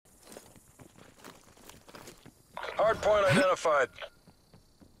Hardpoint identified.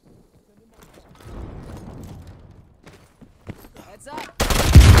 Heads up.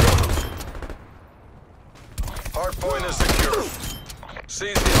 Hardpoint is secure.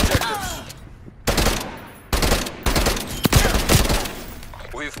 Seize the objectives.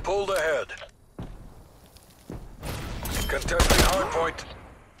 We've pulled ahead. Contesting hardpoint.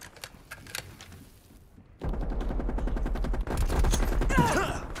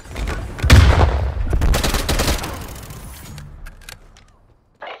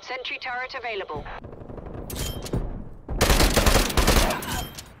 Sentry turret available.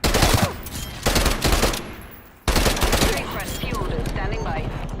 Straight front fueled and standing by.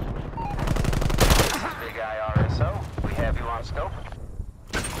 Big IRSO, we have you on scope.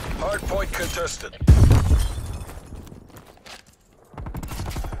 Hardpoint contested.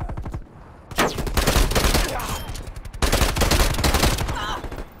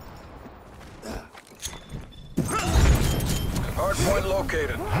 Hardpoint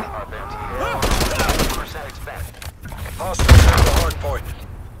located. Our bounty 100% expended. Hostiles at the hardpoint.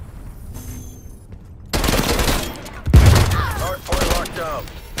 Hardpoint locked down.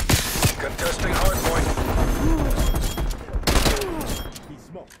 Contesting hardpoint.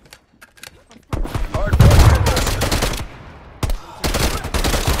 Hardpoint contested.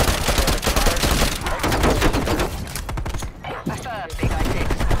 Affirm, Big I-6.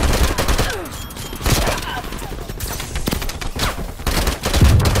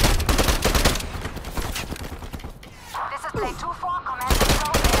 This is play 2-4, commanding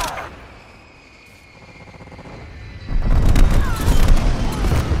zone there.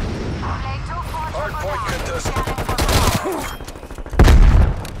 Play 2-4, Hardpoint contested.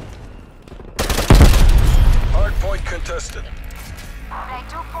 Hardpoint contested. Play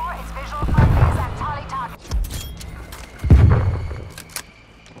 2-4 is visual friendlies and tally target.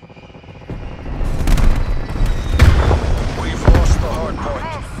 We've lost the hardpoint.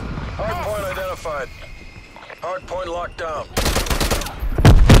 Hardpoint identified. Hardpoint locked down.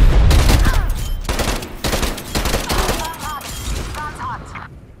 Guns hot.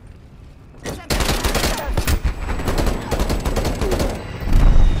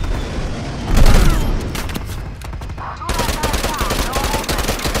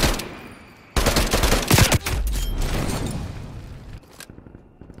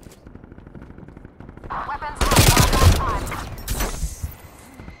 Weapons hot. Time.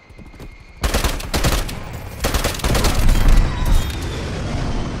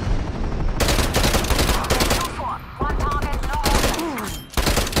 One target, no movement.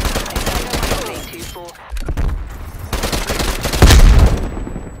 Play 2-4.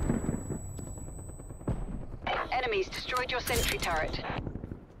 Enemies destroyed your sentry turret.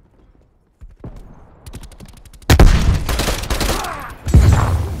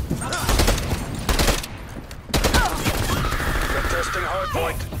 Contesting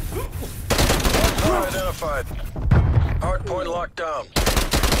hardpoint. Hardpoint identified. Hardpoint locked down.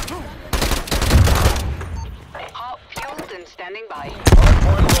 Hot fueled and standing by.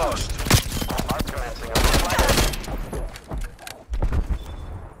 Hardpoint lost. Our commencing on the flight.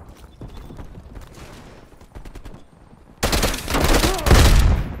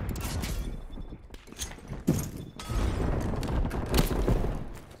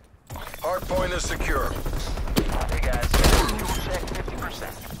 Hardpoint is secure. Big guys, fuel check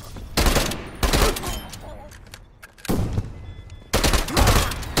 50%.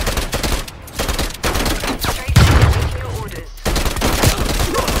 Straight awaiting your orders.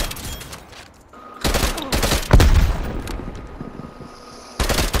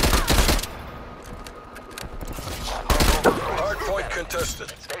 Hardpoint contested.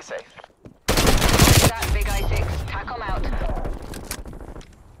 Stay safe. That Big I-6. TACOM out.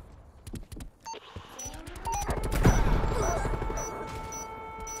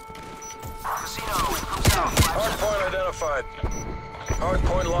 Hardpoint identified.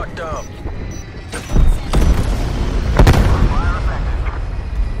 Hardpoint locked down.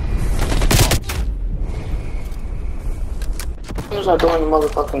 Who's not doing the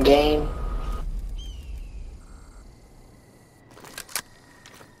motherfucking game?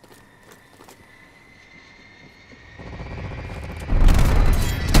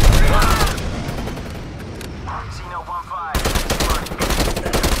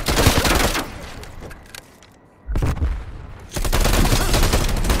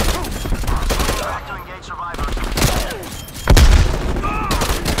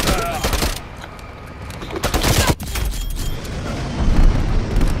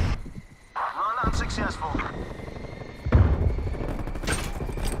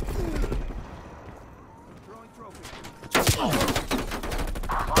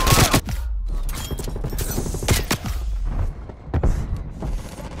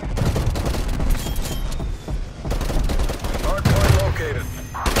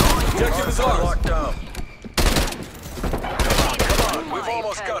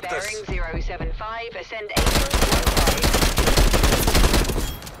 375, ascend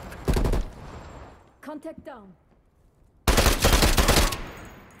 815. Contact down.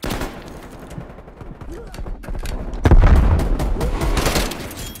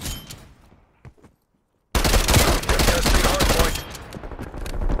 Contesting hardpoint.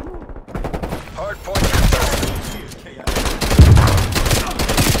 Hardpoint contested.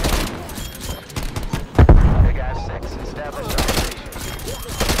 Big guy 6, establish our station.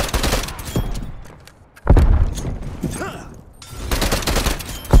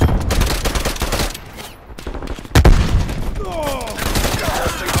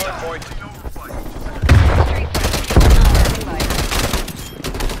 Contesting hardpoint.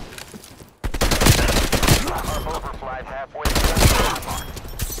 Our overflight halfway to the mark.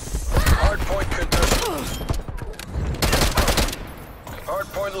 Hardpoint contested.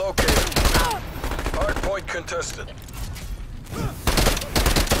 Hardpoint located. Hardpoint contested.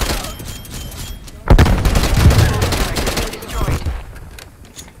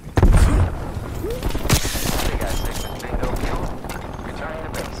 Big guy 6 is bingo killed. Returning to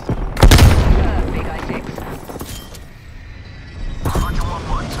base. Big I-6. Roger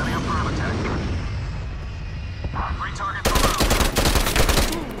 1-1, setting up for an attack. Three targets around.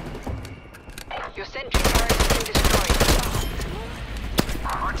 Your sentry turret has been destroyed.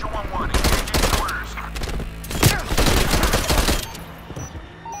 Archer 1-1, engaging quarters.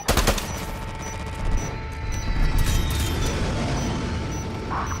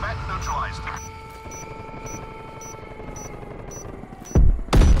 Combatant neutralized.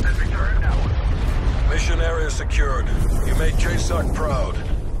 Mission area secured. You made 𝗠𝗲𝗃 proud.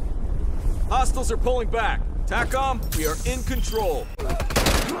 Hostiles are pulling back. TACOM, we are in control.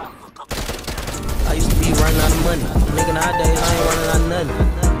 I used to be running out of money. Nigga, nowadays I ain't running out of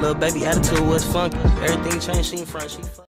nothing. Little baby attitude was funky. Everything changed, she in front, she